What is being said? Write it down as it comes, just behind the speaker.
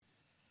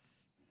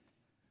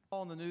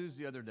On the news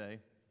the other day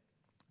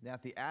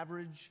that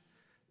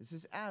this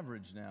is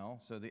average now,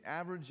 so the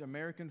average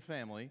American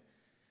family,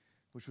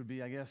 which would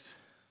be, I guess,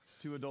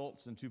 2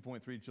 adults and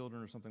 2.3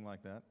 children or something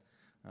like that,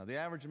 the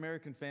average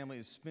American family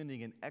is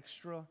spending an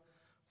extra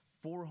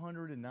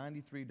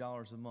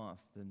 $493 a month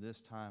than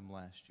this time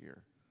last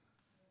year.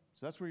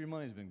 So that's where your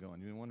money's been going.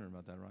 You've been wondering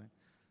about that, right?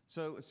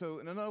 So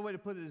another way to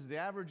put it is the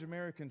average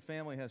American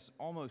family has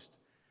almost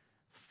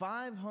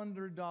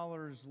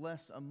 $500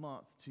 less a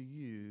month to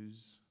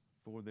use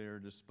for their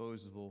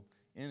disposable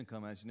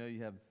income. As you know,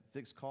 you have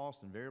fixed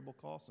costs and variable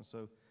costs, and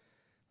so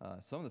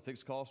some of the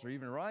fixed costs are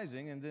even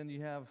rising, and then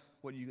you have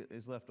what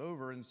is left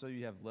over, and so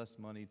you have less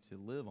money to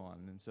live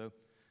on. And so,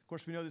 of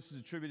course, we know this is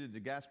attributed to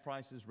gas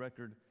prices,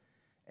 record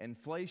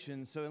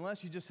inflation. So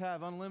unless you just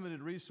have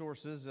unlimited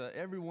resources,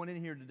 everyone in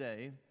here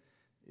today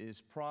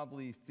is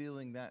probably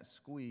feeling that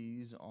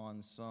squeeze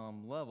on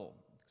some level.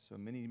 So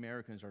many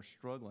Americans are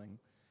struggling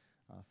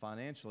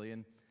financially,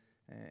 and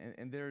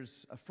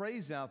there's a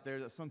phrase out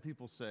there that some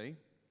people say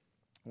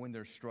when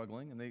they're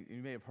struggling, and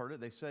you may have heard it.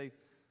 They say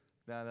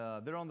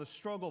that they're on the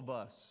struggle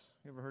bus.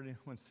 You ever heard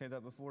anyone say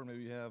that before?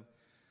 Maybe you have.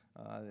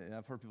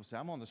 I've heard people say,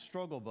 I'm on the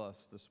struggle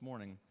bus this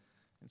morning.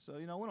 And so,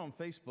 I went on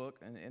Facebook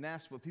and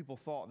asked what people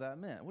thought that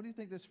meant. What do you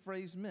think this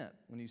phrase meant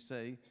when you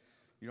say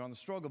you're on the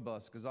struggle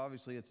bus? Because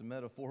obviously it's a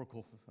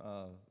metaphorical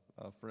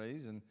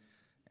phrase. And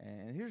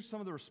here's some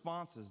of the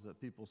responses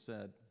that people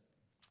said.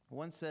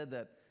 One said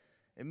that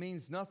it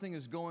means nothing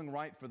is going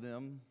right for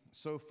them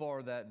so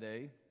far that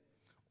day.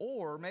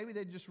 Or maybe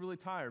they're just really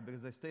tired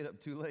because they stayed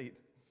up too late.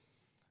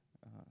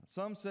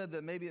 Some said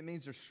that maybe it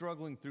means they're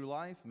struggling through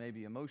life,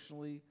 maybe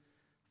emotionally,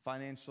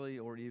 financially,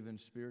 or even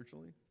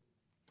spiritually.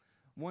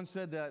 One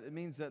said that it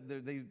means that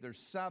they're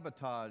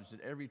sabotaged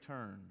at every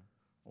turn,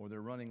 or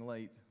they're running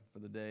late for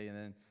the day. And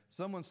then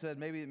someone said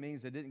maybe it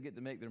means they didn't get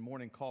to make their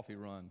morning coffee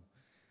run.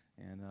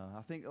 And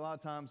I think a lot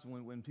of times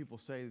when people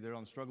say they're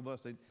on the struggle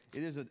bus, it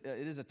is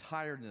a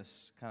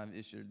tiredness kind of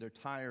issue. They're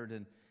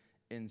tired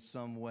in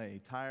some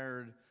way,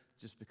 tired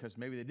just because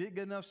maybe they didn't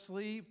get enough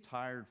sleep,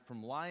 tired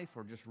from life,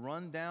 or just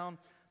run down.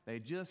 They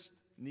just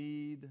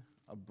need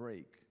a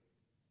break.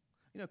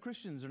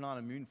 Christians are not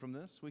immune from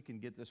this. We can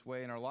get this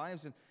way in our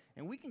lives,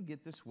 and we can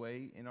get this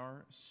way in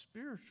our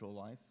spiritual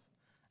life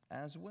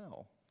as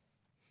well.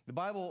 The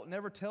Bible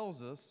never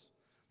tells us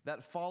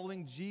that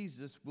following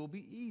Jesus will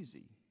be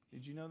easy.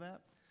 Did you know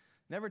that?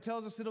 Never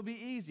tells us it'll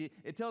be easy.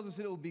 It tells us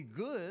it will be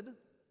good.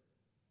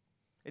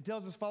 It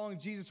tells us following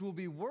Jesus will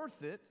be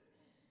worth it.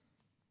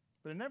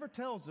 But it never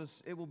tells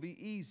us it will be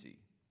easy.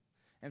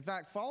 In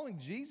fact, following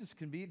Jesus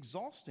can be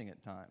exhausting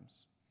at times.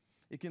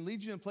 It can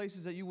lead you in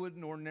places that you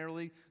wouldn't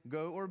ordinarily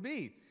go or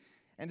be.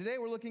 And today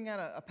we're looking at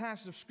a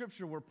passage of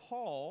Scripture where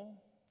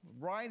Paul,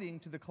 writing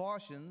to the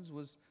Colossians,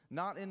 was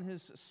not in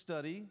his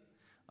study.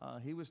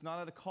 He was not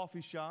at a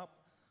coffee shop.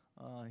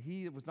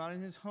 He was not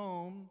in his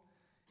home.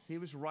 He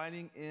was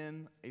writing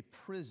in a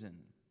prison.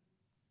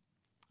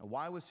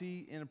 Why was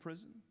he in a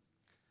prison?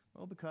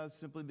 Well,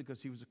 simply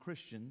because he was a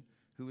Christian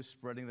who was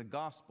spreading the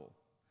gospel.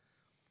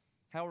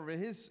 However,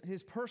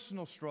 his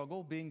personal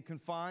struggle, being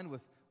confined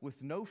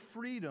with no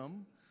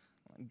freedom,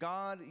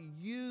 God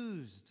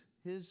used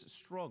his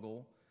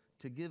struggle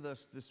to give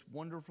us this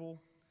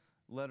wonderful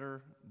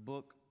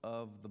book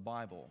of the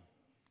Bible.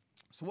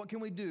 So what can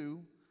we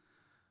do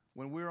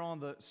when we're on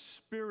the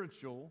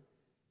spiritual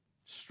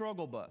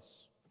struggle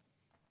bus?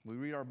 We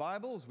read our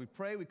Bibles, we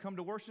pray, we come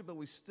to worship, but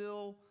we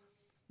still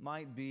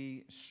might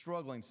be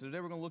struggling. So today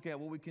we're going to look at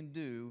what we can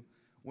do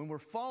when we're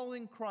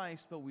following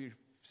Christ, but we're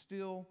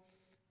still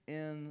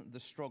in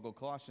the struggle.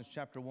 Colossians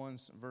chapter 1,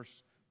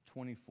 verse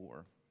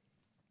 24.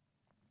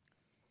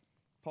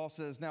 Paul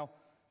says, "Now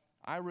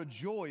I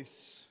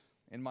rejoice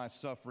in my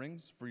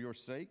sufferings for your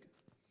sake,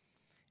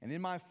 and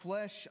in my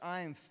flesh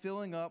I am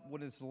filling up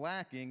what is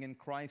lacking in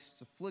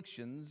Christ's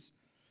afflictions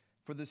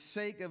for the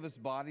sake of his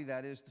body,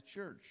 that is the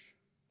church,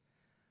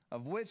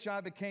 of which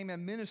I became a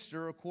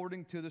minister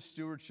according to the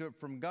stewardship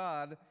from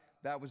God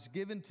that was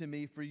given to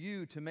me for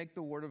you to make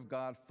the word of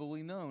God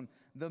fully known,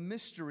 the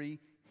mystery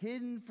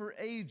hidden for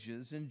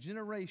ages and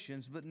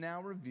generations, but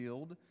now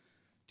revealed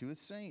to his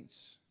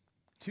saints.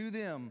 To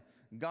them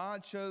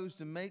God chose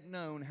to make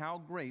known how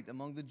great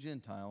among the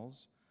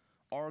Gentiles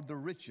are the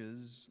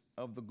riches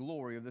of the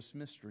glory of this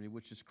mystery,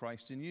 which is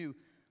Christ in you,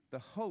 the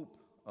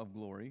hope of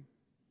glory.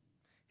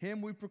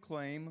 Him we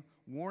proclaim,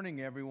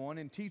 warning everyone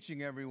and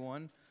teaching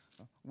everyone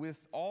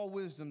with all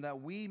wisdom,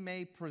 that we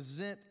may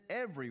present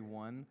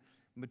everyone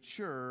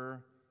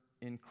mature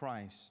in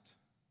Christ.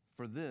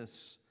 For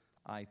this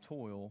I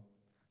toil,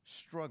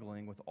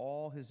 struggling with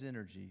all his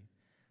energy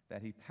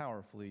that he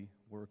powerfully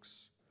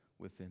works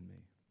within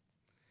me."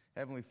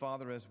 Heavenly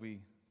Father, as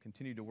we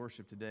continue to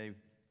worship today,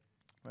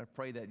 I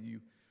pray that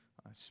you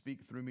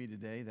speak through me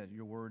today, that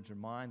your words are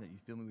mine, that you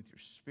fill me with your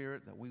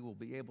Spirit, that we will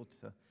be able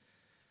to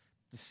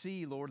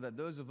see, Lord, that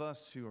those of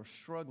us who are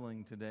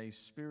struggling today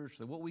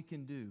spiritually, what we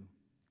can do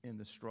in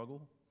the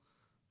struggle.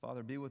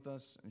 Father, be with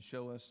us and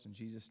show us in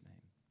Jesus'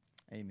 name.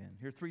 Amen.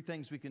 Here are 3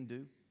 things we can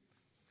do.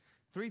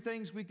 3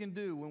 things we can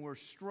do when we're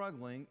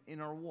struggling in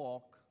our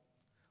walk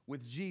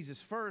with Jesus.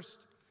 First,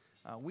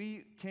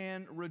 we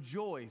can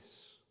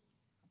rejoice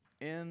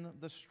in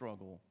the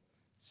struggle.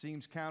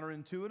 Seems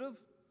counterintuitive.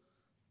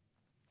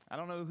 I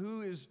don't know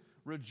who is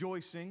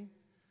rejoicing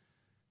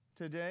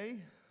today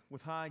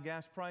with high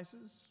gas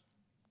prices.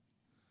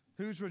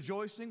 Who's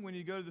rejoicing when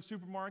you go to the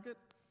supermarket?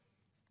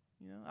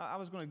 You know, I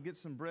was going to get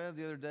some bread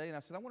the other day, and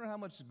I said, I wonder how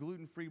much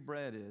gluten-free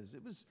bread is.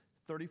 It was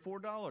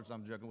 $34.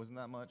 I'm joking, it wasn't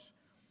that much.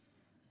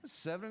 It was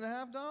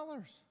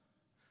 $7.50.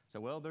 So,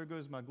 well, there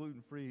goes my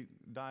gluten-free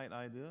diet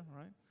idea,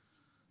 right?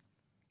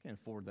 Can't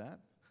afford that.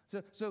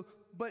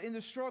 But in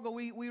the struggle,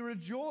 we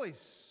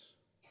rejoice.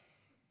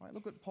 All right,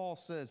 look what Paul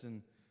says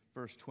in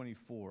verse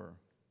 24.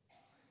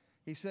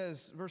 He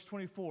says, verse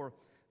 24,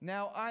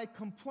 now I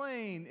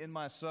complain in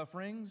my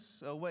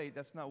sufferings. Oh, wait,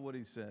 that's not what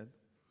he said.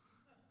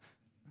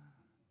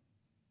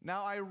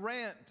 Now I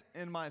rant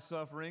in my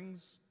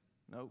sufferings.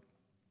 Nope.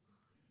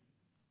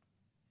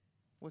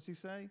 What's he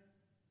say?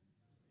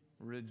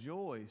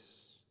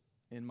 Rejoice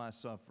in my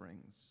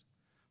sufferings.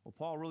 Well,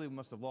 Paul really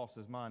must have lost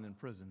his mind in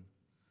prison.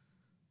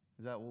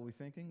 Is that what we're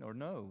thinking? Or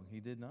no, he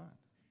did not.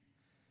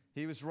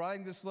 He was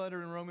writing this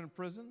letter in Roman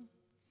prison.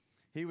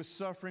 He was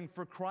suffering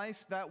for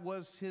Christ. That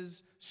was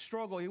his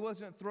struggle. He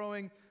wasn't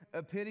throwing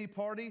a pity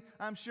party.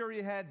 I'm sure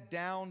he had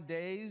down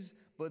days,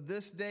 but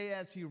this day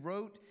as he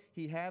wrote,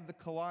 he had the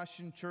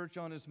Colossian church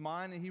on his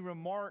mind, and he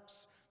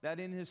remarks that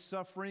in his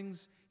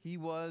sufferings he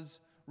was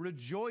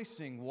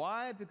rejoicing.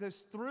 Why?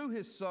 Because through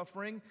his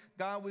suffering,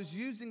 God was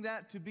using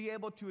that to be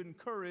able to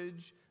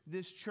encourage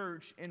this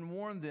church and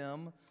warn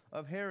them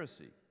of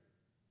heresy.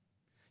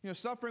 You know,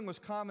 suffering was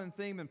a common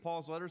theme in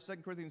Paul's letter. 2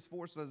 Corinthians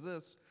 4 says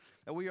this,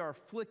 that we are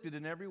afflicted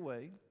in every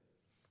way,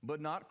 but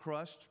not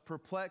crushed,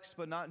 perplexed,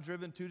 but not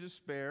driven to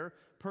despair,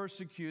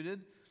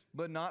 persecuted,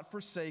 but not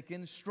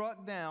forsaken,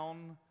 struck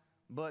down,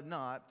 but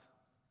not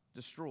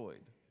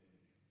destroyed.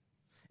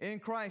 In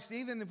Christ,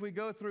 even if we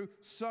go through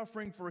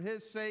suffering for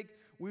His sake,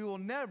 we will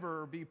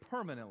never be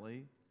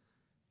permanently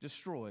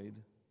destroyed.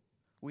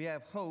 We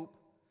have hope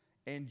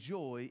and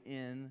joy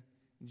in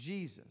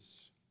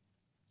Jesus.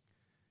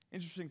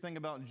 Interesting thing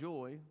about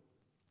joy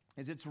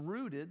is it's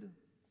rooted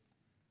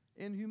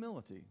in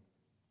humility.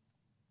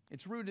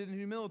 It's rooted in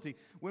humility.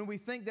 When we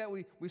think that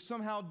we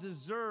somehow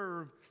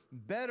deserve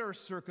better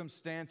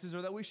circumstances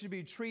or that we should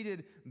be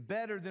treated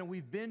better than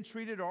we've been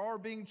treated or are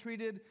being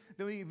treated,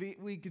 then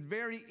we could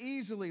very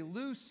easily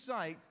lose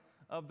sight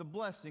of the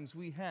blessings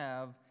we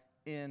have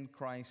in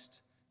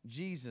Christ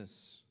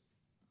Jesus.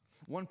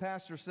 One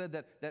pastor said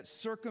that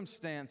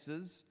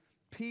circumstances,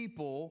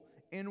 people,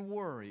 and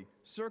worry,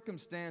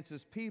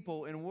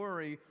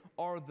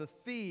 are the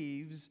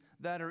thieves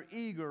that are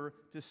eager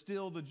to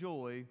steal the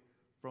joy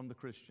from the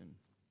Christian.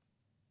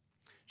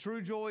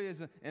 True joy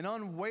is an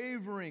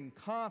unwavering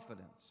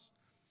confidence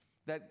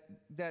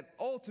that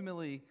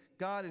ultimately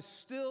God is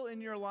still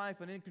in your life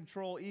and in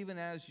control even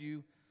as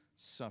you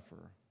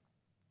suffer.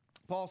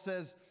 Paul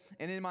says,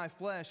 and in my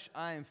flesh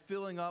I am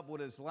filling up what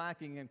is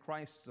lacking in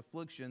Christ's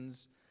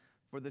afflictions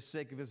for the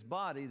sake of His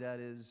body, that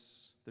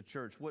is the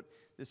church. What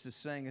this is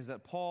saying is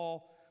that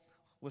Paul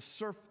was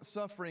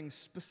suffering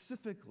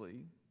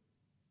specifically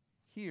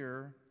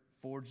here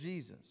for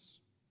Jesus.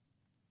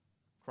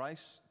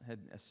 Christ had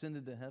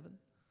ascended to heaven.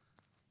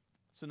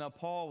 So now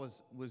Paul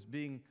was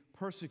being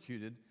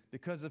persecuted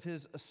because of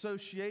his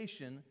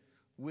association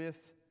with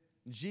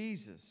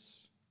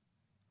Jesus.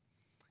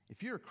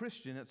 If you're a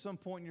Christian, at some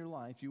point in your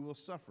life, you will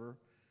suffer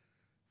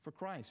for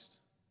Christ.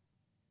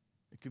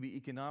 It could be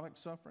economic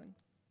suffering.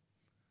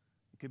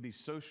 It could be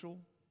social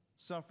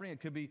suffering. It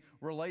could be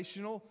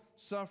relational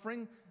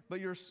suffering. But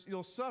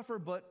you'll suffer,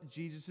 but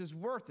Jesus is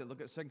worth it. Look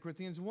at 2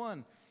 Corinthians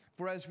 1.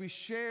 For as we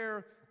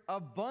share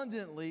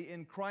abundantly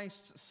in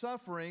Christ's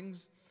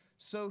sufferings,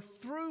 so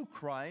through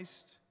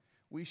Christ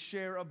we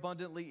share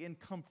abundantly in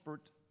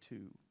comfort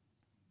too.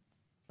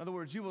 In other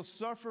words, you will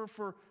suffer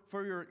for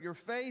your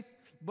faith,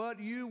 but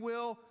you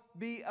will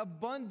be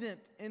abundant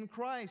in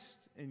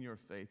Christ in your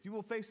faith. You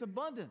will face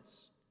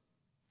abundance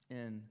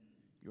in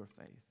your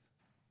faith.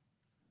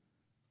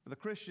 For the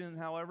Christian,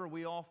 however,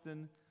 we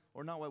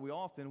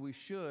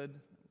should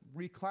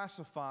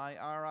reclassify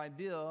our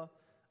idea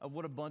of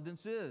what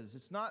abundance is.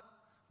 It's not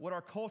what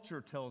our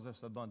culture tells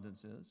us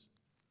abundance is.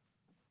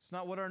 It's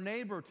not what our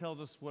neighbor tells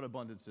us what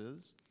abundance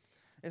is.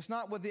 It's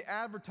not what the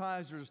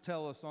advertisers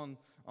tell us on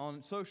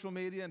social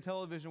media and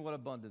television what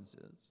abundance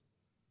is.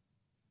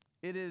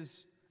 It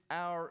is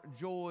our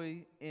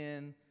joy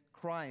in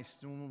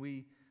Christ. And when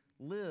we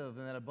live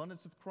in that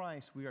abundance of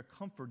Christ, we are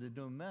comforted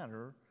no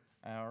matter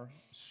our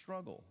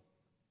struggle.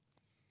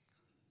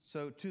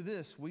 So to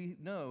this, we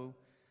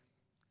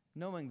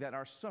knowing that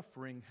our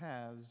suffering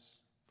has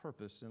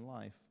purpose in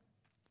life.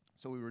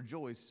 So we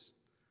rejoice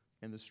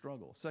in the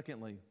struggle.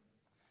 Secondly,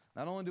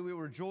 not only do we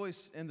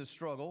rejoice in the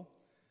struggle,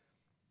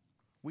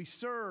 we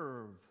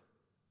serve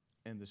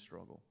in the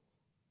struggle.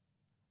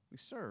 We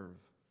serve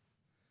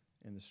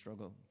in the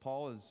struggle.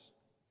 Paul is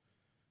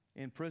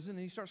in prison,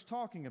 and he starts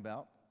talking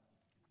about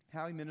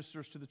how he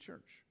ministers to the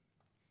church,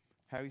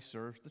 how he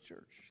serves the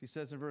church. He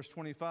says in verse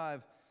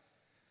 25,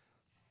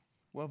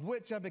 Well, of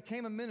which I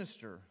became a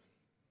minister,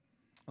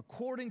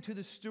 according to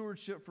the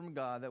stewardship from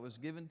God that was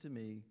given to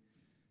me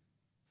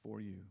for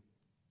you.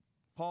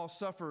 Paul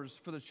suffers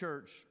for the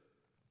church,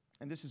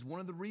 and this is one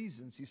of the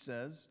reasons, he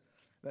says,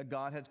 that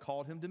God had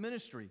called him to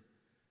ministry,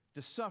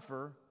 to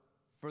suffer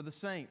for the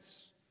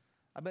saints.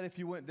 I bet if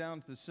you went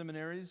down to the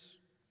seminaries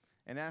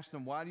and asked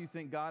them, why do you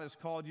think God has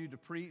called you to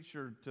preach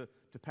or to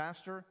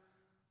pastor?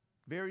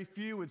 Very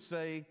few would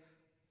say,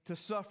 to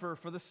suffer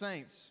for the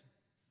saints.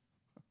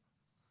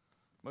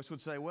 Most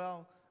would say,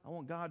 well, I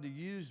want God to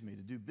use me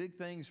to do big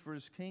things for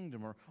His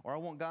kingdom, or I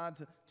want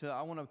God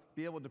I want to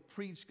be able to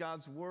preach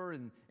God's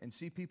word and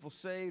see people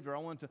saved, or I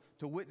want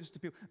to witness to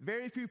people.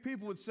 Very few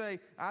people would say,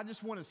 I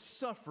just want to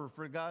suffer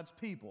for God's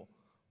people.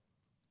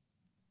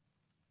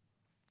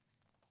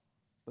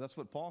 But that's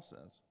what Paul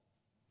says.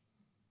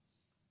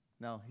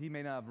 Now, he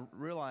may not have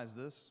realized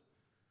this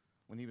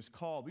when he was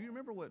called, but you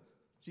remember what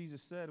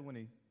Jesus said when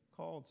He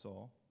called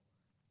Saul,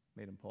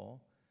 made him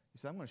Paul? He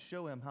said, I'm going to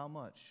show him how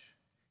much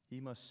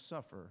he must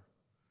suffer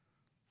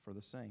for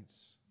the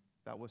saints.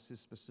 That was his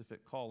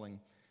specific calling.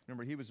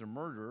 Remember, he was a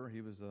murderer.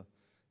 He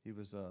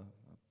was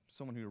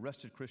someone who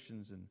arrested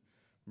Christians and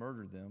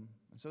murdered them.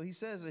 And so he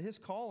says that his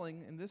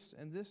calling in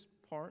this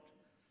part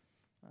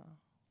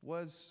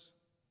was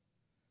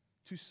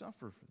to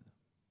suffer for them.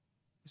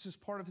 This is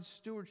part of his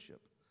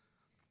stewardship.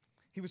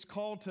 He was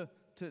called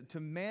to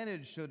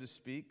manage, so to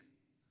speak,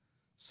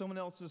 someone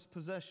else's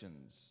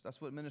possessions. That's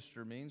what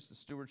minister means, the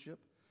stewardship.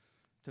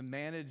 To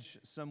manage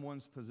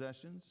someone's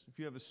possessions. If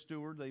you have a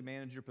steward, they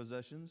manage your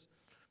possessions.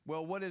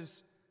 Well, what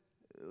is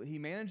he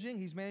managing?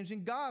 He's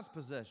managing God's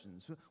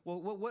possessions.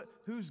 Well,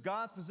 who's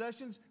God's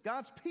possessions?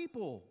 God's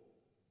people.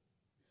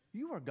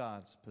 You are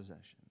God's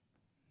possession.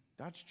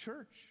 God's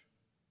church.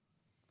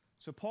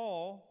 So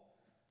Paul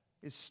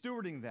is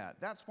stewarding that.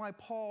 That's why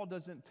Paul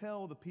doesn't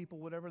tell the people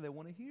whatever they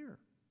want to hear.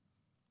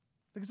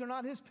 Because they're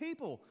not his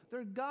people.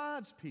 They're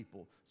God's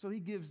people. So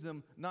he gives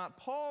them not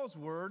Paul's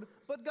word,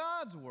 but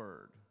God's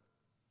word.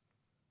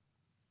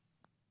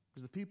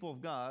 Because the people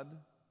of God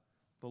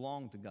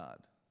belong to God.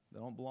 They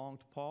don't belong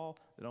to Paul.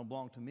 They don't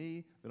belong to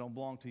me. They don't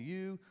belong to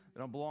you. They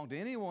don't belong to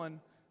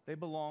anyone. They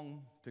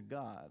belong to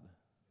God.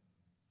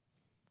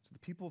 So the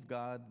people of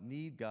God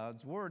need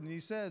God's word. And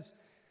he says,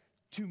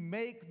 to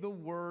make the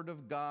word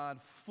of God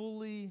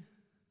fully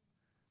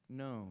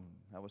known.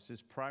 That was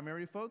his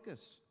primary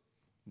focus.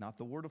 Not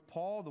the word of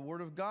Paul, the word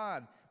of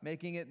God,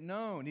 making it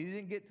known. He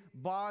didn't get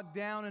bogged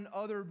down in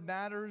other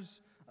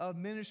matters of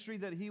ministry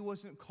that he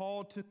wasn't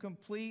called to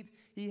complete.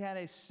 He had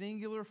a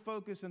singular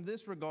focus in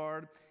this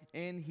regard,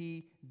 and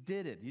he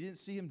did it. You didn't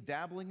see him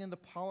dabbling into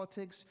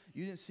politics.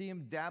 You didn't see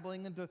him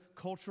dabbling into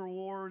culture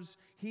wars.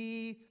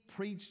 He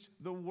preached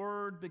the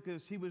word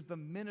because he was the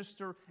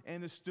minister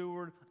and the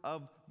steward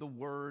of the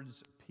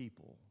word's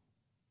people.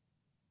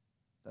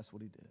 That's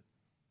what he did.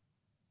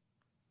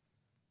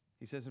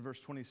 He says in verse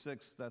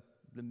 26 that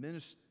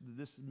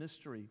this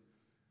mystery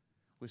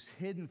was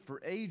hidden for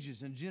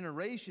ages and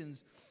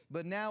generations,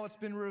 but now it's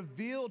been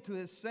revealed to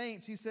his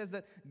saints. He says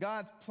that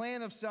God's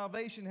plan of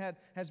salvation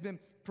has been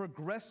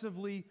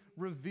progressively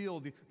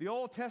revealed. The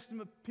Old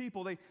Testament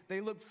people,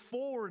 they looked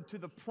forward to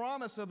the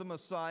promise of the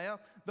Messiah.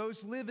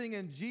 Those living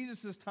in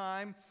Jesus'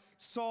 time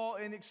saw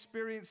and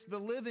experienced the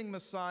living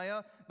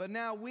Messiah, but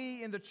now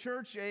we in the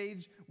church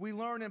age, we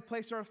learn and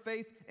place our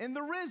faith in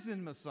the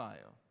risen Messiah.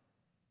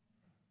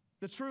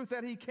 The truth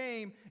that he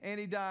came and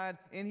he died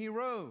and he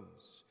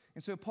rose.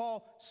 And so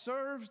Paul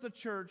serves the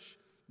church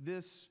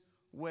this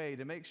way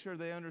to make sure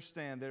they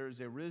understand there is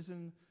a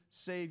risen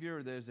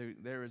Savior,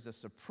 there is a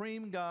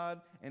supreme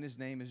God, and his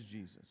name is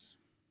Jesus.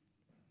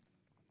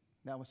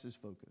 That was his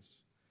focus.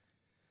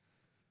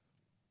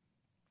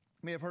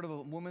 You may have heard of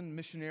a woman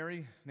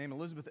missionary named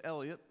Elisabeth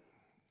Elliot.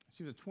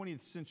 She was a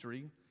 20th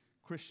century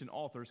Christian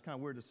author. It's kind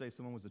of weird to say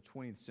someone was a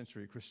 20th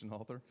century Christian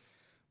author,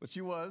 but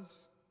she was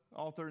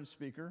author and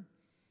speaker.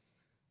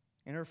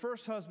 And her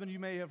first husband, you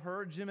may have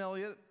heard, Jim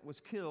Elliot, was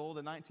killed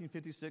in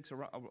 1956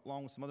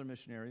 along with some other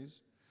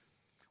missionaries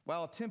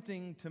while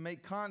attempting to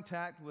make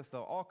contact with the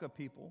Auca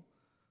people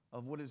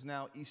of what is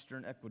now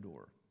eastern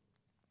Ecuador.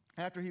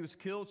 After he was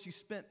killed, she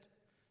spent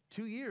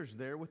 2 years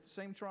there with the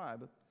same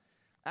tribe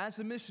as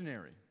a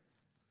missionary,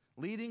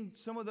 leading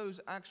some of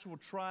those actual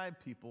tribe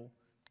people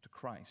to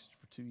Christ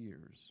for 2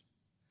 years.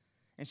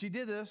 And she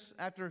did this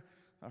after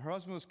her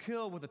husband was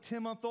killed with a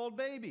 10-month-old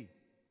baby.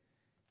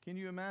 Can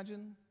you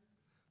imagine?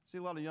 See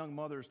a lot of young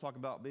mothers talk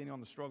about being on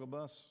the struggle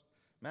bus.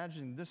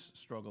 Imagine this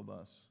struggle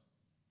bus.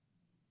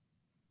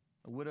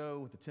 A widow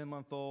with a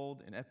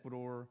 10-month-old in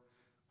Ecuador.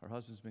 Her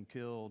husband's been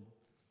killed.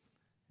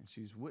 And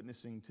she's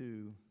witnessing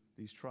to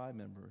these tribe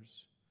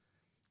members.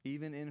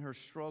 Even in her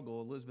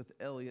struggle, Elisabeth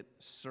Elliot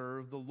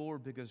served the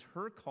Lord because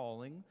her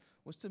calling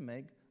was to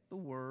make the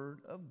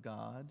Word of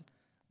God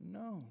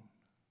known.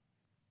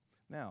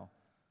 Now,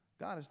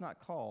 God has not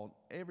called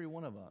every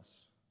one of us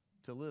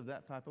to live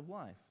that type of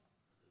life.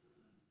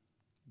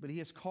 But he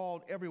has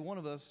called every one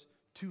of us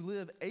to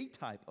live a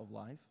type of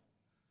life,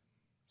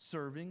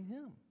 serving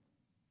him.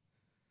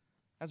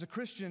 As a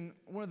Christian,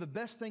 one of the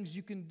best things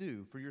you can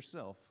do for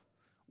yourself,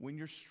 when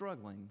you're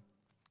struggling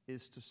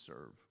is to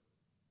serve.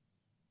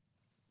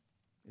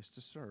 Is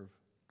to serve.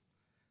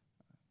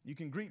 You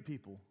can greet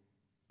people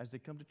as they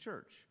come to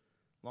church.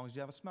 As long as you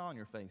have a smile on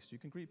your face, you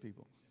can greet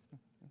people.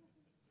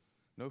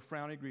 No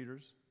frowny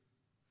greeters.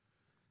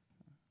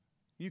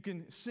 You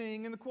can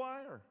sing in the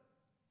choir.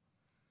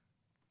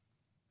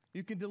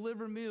 You can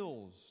deliver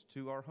meals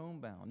to our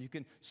homebound. You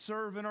can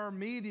serve in our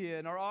media,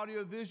 in our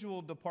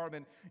audiovisual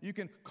department. You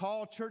can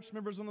call church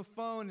members on the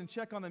phone and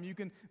check on them. You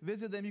can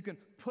visit them. You can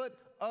put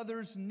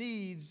others'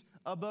 needs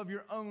above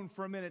your own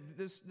for a minute.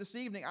 This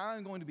evening,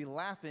 I'm going to be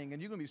laughing,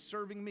 and you're going to be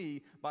serving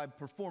me by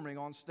performing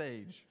on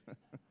stage.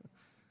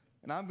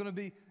 And I'm going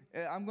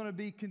to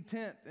be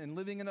content and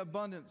living in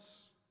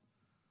abundance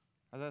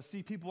as I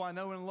see people I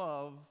know and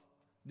love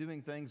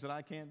doing things that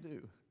I can't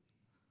do.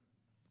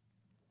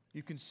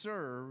 You can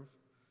serve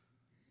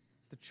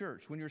the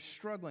church. When you're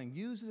struggling,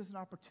 use it as an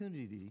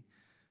opportunity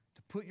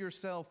to put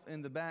yourself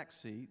in the back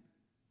seat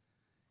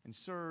and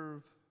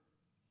serve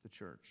the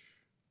church.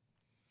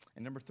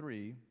 And number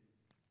 3,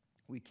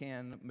 we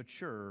can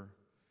mature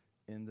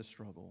in the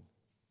struggle.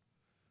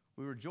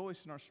 We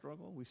rejoice in our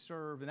struggle. We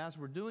serve. And as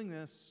we're doing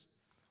this,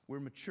 we're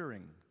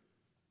maturing.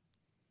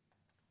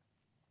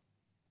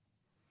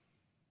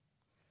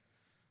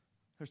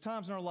 There's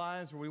times in our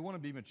lives where we want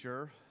to be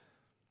mature.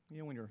 You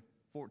know, when you're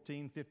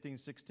 14, 15,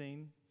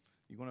 16,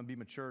 you want to be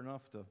mature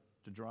enough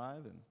to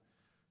drive, and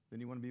then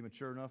you want to be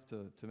mature enough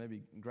to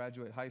maybe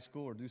graduate high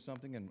school or do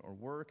something or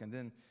work, and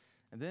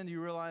then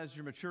you realize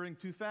you're maturing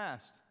too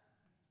fast.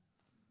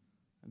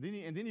 And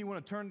then you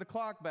want to turn the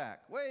clock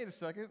back. Wait a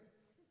second.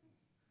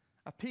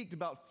 I peaked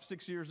about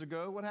 6 years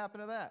ago. What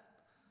happened to that?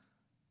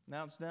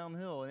 Now it's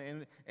downhill.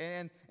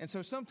 And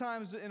so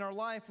sometimes in our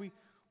life we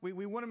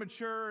want to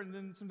mature, and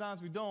then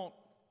sometimes we don't.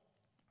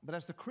 But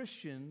as a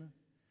Christian,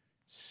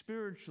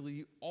 spiritually,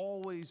 you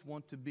always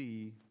want to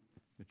be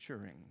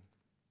maturing.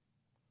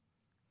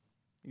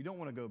 You don't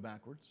want to go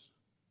backwards.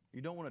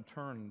 You don't want to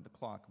turn the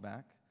clock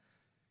back.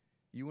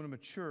 You want to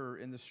mature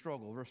in the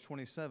struggle. Verse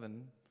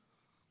 27,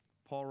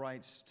 Paul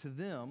writes, "To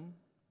them,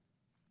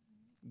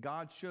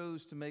 God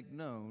chose to make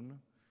known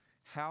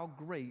how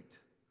great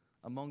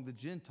among the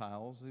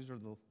Gentiles," these are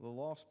the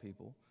lost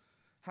people,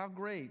 "how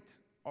great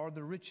are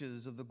the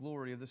riches of the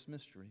glory of this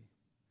mystery,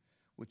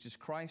 which is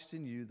Christ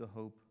in you, the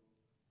hope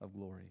of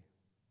glory."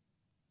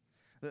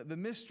 The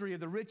mystery of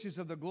the riches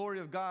of the glory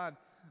of God,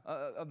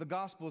 of the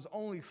gospel, is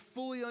only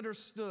fully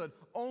understood,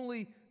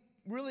 only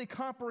really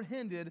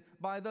comprehended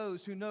by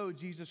those who know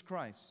Jesus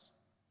Christ.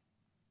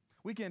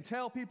 We can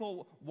tell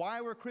people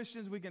why we're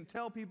Christians, we can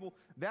tell people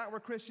that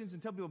we're Christians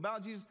and tell people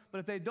about Jesus, but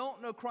if they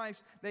don't know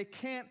Christ, they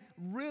can't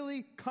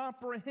really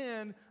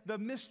comprehend the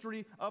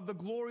mystery of the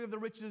glory of the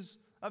riches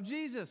of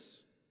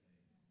Jesus.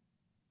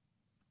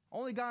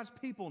 Only God's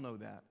people know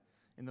that.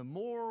 And the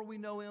more we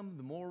know Him,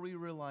 the more we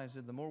realize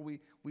it, the more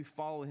we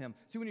follow Him.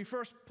 See, when you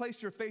first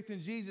place your faith in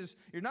Jesus,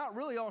 you're not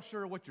really all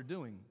sure what you're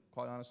doing,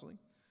 quite honestly.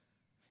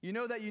 You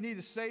know that you need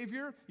a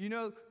Savior. You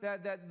know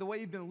that the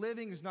way you've been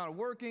living is not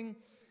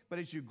working. But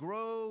as you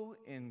grow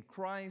in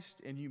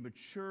Christ and you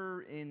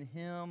mature in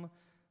Him,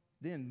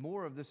 then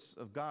more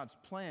of God's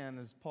plan,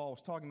 as Paul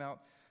was talking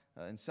about,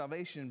 in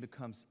salvation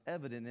becomes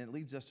evident. And it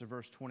leads us to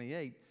verse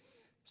 28.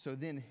 "So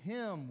then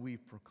Him we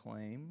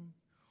proclaim,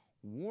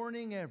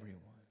 warning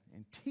everyone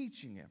and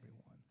teaching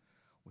everyone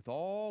with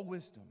all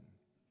wisdom,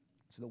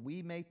 so that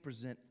we may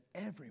present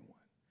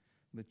everyone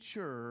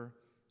mature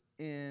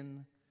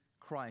in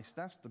Christ."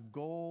 That's the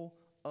goal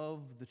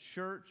of the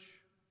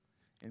church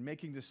in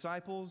making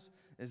disciples,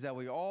 is that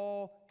we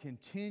all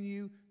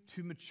continue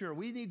to mature.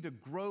 We need to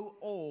grow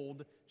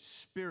old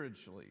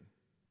spiritually.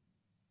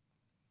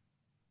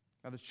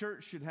 Now, the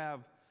church should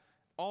have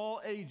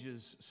all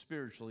ages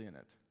spiritually in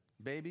it.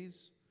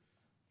 Babies,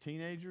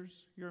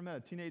 teenagers. You ever met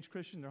a teenage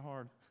Christian? They're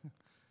hard.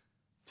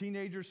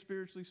 Teenagers,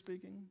 spiritually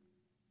speaking.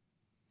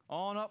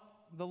 On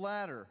up the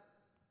ladder.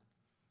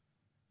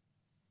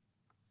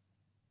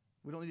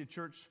 We don't need a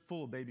church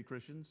full of baby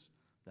Christians.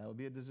 That would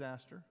be a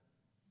disaster.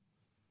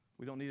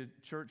 We don't need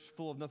a church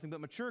full of nothing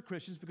but mature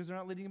Christians because they're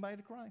not leading anybody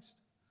to Christ.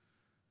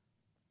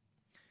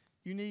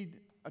 You need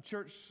a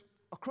church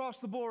across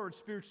the board,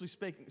 spiritually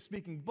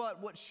speaking.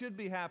 But what should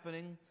be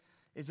happening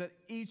is that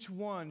each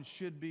one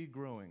should be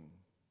growing.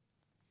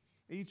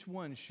 Each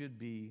one should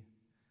be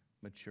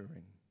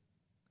maturing.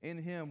 In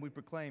Him we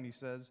proclaim, he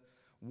says,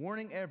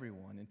 warning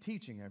everyone and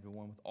teaching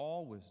everyone with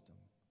all wisdom,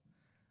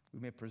 we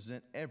may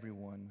present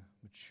everyone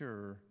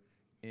mature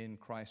in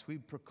Christ. We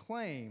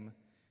proclaim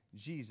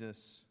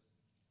Jesus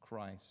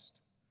Christ.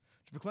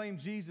 To proclaim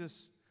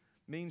Jesus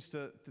means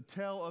to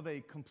tell of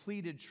a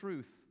completed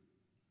truth.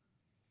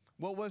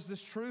 What was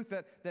this truth?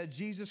 That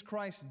Jesus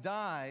Christ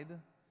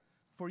died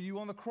for you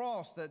on the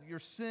cross, that your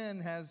sin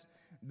has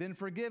been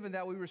forgiven,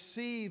 that we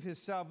receive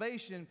His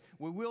salvation.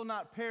 We will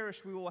not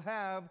perish, we will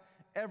have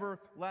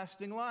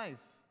everlasting life.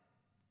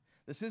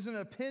 This isn't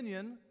an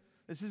opinion.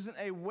 This isn't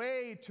a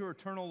way to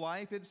eternal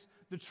life. It's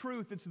the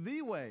truth. It's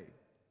the way.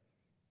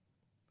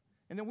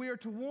 And then we are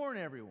to warn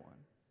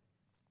everyone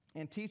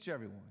and teach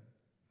everyone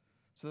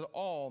so that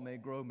all may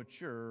grow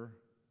mature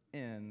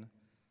in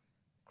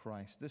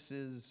Christ. This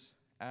is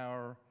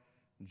our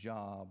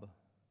job.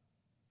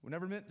 We're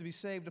never meant to be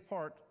saved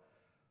apart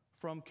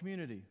from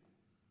community.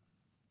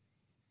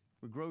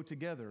 We grow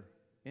together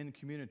in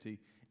community.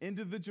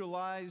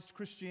 Individualized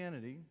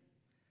Christianity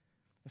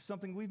is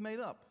something we've made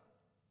up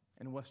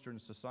in Western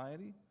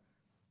society.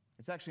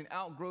 It's actually an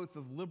outgrowth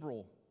of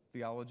liberal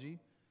theology.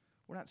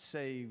 We're not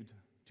saved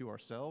to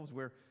ourselves.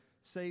 We're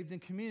saved in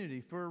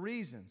community for a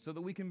reason, so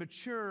that we can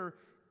mature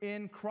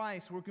in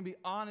Christ. We can be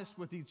honest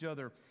with each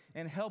other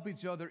and help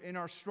each other in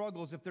our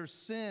struggles. If there's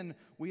sin,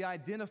 we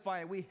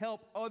identify it. We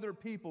help other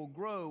people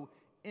grow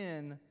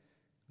in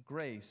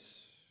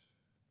grace.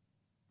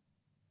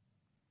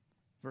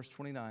 Verse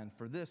 29,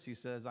 for this, he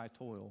says, I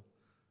toil,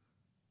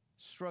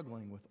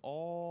 struggling with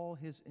all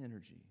his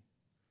energy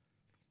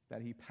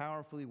that he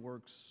powerfully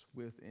works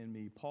within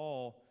me.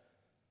 Paul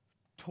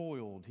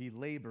toiled, he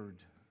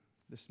labored.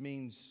 This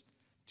means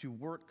to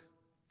work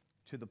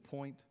to the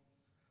point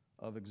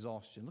of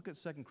exhaustion. Look at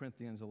 2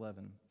 Corinthians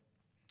 11.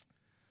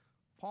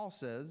 Paul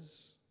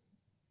says,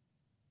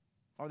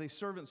 are they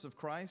servants of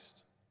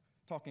Christ?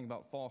 Talking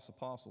about false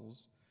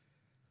apostles.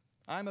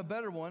 I'm a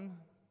better one.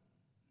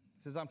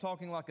 He says, I'm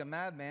talking like a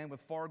madman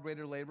with far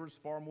greater labors,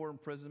 far more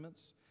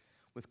imprisonments,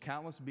 with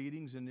countless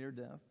beatings and near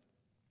death.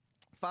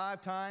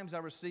 5 times I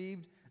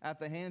received at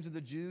the hands of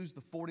the Jews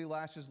the 40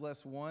 lashes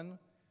less one.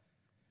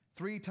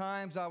 3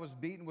 times I was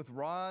beaten with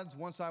rods.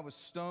 Once I was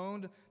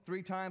stoned.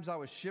 3 times I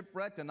was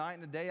shipwrecked. A night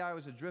and a day I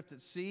was adrift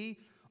at sea,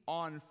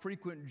 on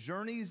frequent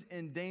journeys,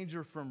 in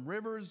danger from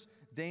rivers,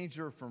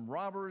 danger from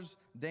robbers,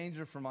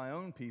 danger from my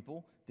own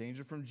people,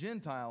 danger from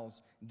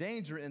Gentiles,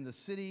 danger in the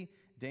city,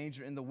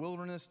 danger in the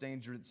wilderness,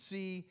 danger at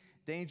sea,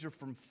 danger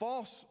from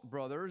false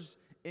brothers,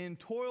 in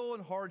toil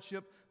and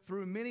hardship,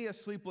 through many a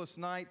sleepless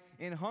night,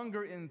 in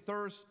hunger and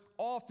thirst,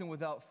 often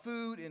without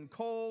food, in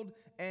cold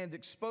and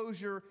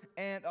exposure,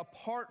 and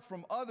apart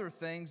from other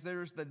things,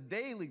 there's the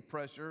daily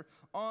pressure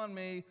on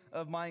me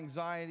of my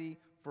anxiety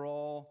for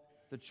all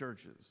the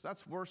churches.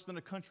 That's worse than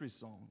a country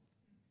song.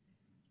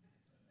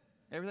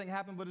 Everything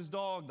happened but his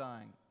dog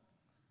dying.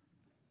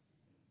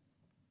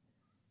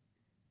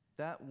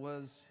 That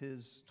was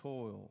his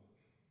toil.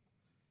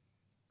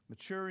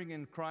 Maturing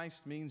in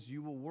Christ means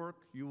you will work,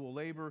 you will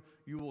labor,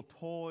 you will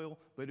toil,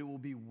 but it will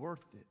be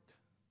worth it.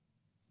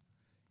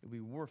 It will be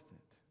worth it.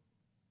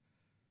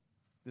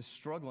 This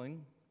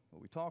struggling,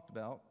 what we talked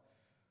about,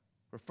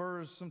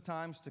 refers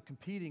sometimes to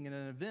competing in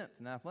an event,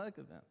 an athletic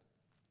event.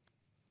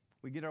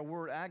 We get our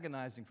word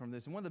agonizing from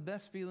this. And one of the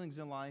best feelings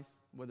in life,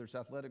 whether it's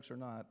athletics or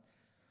not,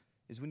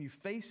 is when you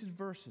face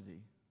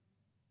adversity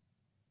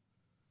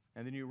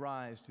and then you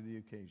rise to the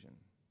occasion.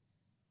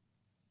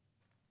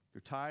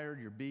 You're tired,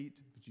 you're beat,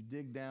 but you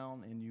dig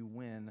down and you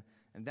win.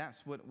 And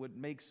that's what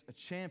makes a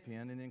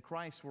champion. And in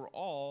Christ, we're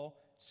all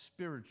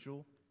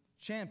spiritual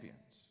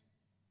champions.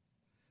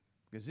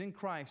 Because in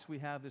Christ, we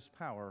have this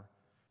power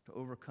to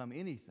overcome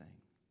anything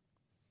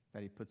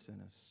that he puts in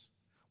us.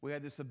 We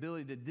have this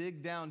ability to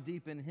dig down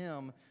deep in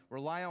him,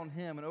 rely on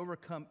him, and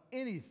overcome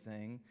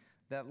anything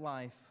that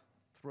life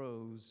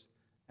throws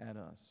at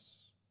us.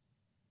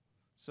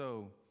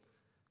 So,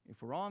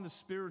 if we're on the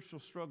spiritual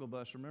struggle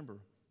bus, remember,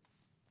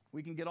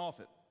 we can get off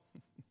it.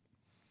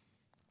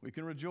 We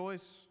can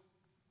rejoice.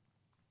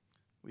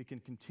 We can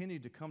continue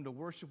to come to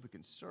worship. We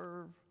can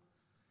serve.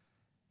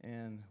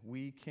 And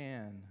we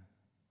can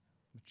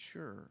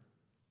mature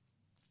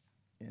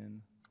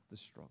in the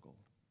struggle.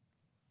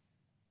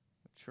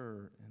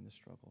 Mature in the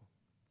struggle.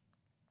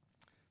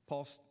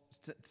 Paul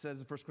says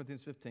in 1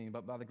 Corinthians 15,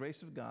 but by the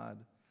grace of God,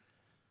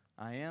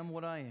 I am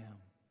what I am.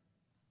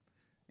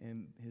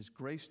 And his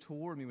grace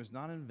toward me was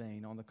not in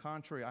vain. On the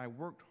contrary, I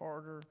worked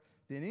harder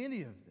than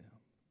any of them,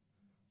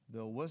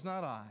 though it was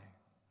not I,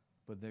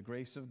 but the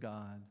grace of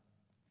God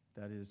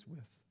that is with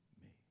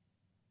me.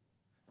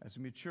 As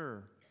we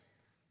mature,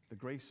 the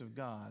grace of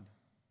God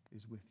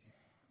is with you.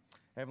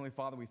 Heavenly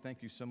Father, we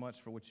thank you so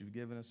much for what you've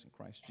given us in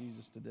Christ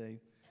Jesus today.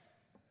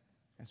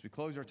 As we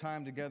close our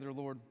time together,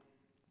 Lord,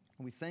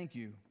 we thank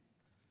you.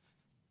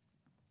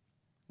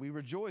 We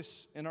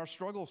rejoice in our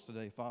struggles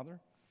today, Father,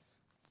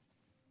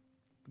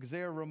 because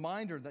they are a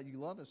reminder that you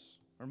love us,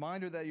 a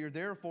reminder that you're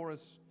there for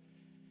us,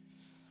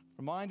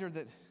 a reminder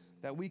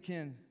that we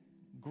can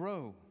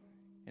grow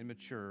and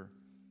mature,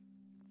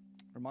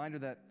 a reminder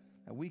that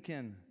we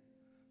can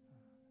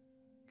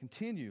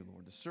continue,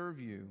 Lord, to serve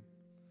you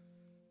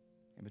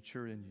and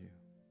mature in you.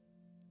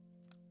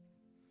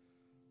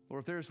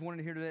 Lord, if there's one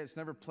in here today that's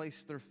never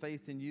placed their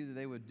faith in you, that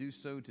they would do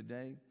so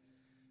today.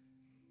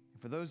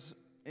 And for those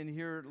in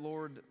here,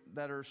 Lord,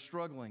 that are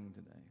struggling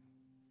today,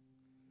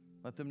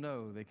 let them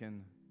know they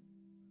can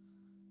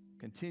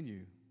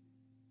continue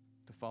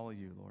to follow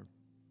you, Lord.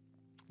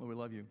 Lord, we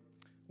love you.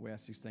 We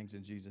ask these things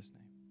in Jesus'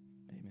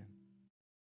 name. Amen.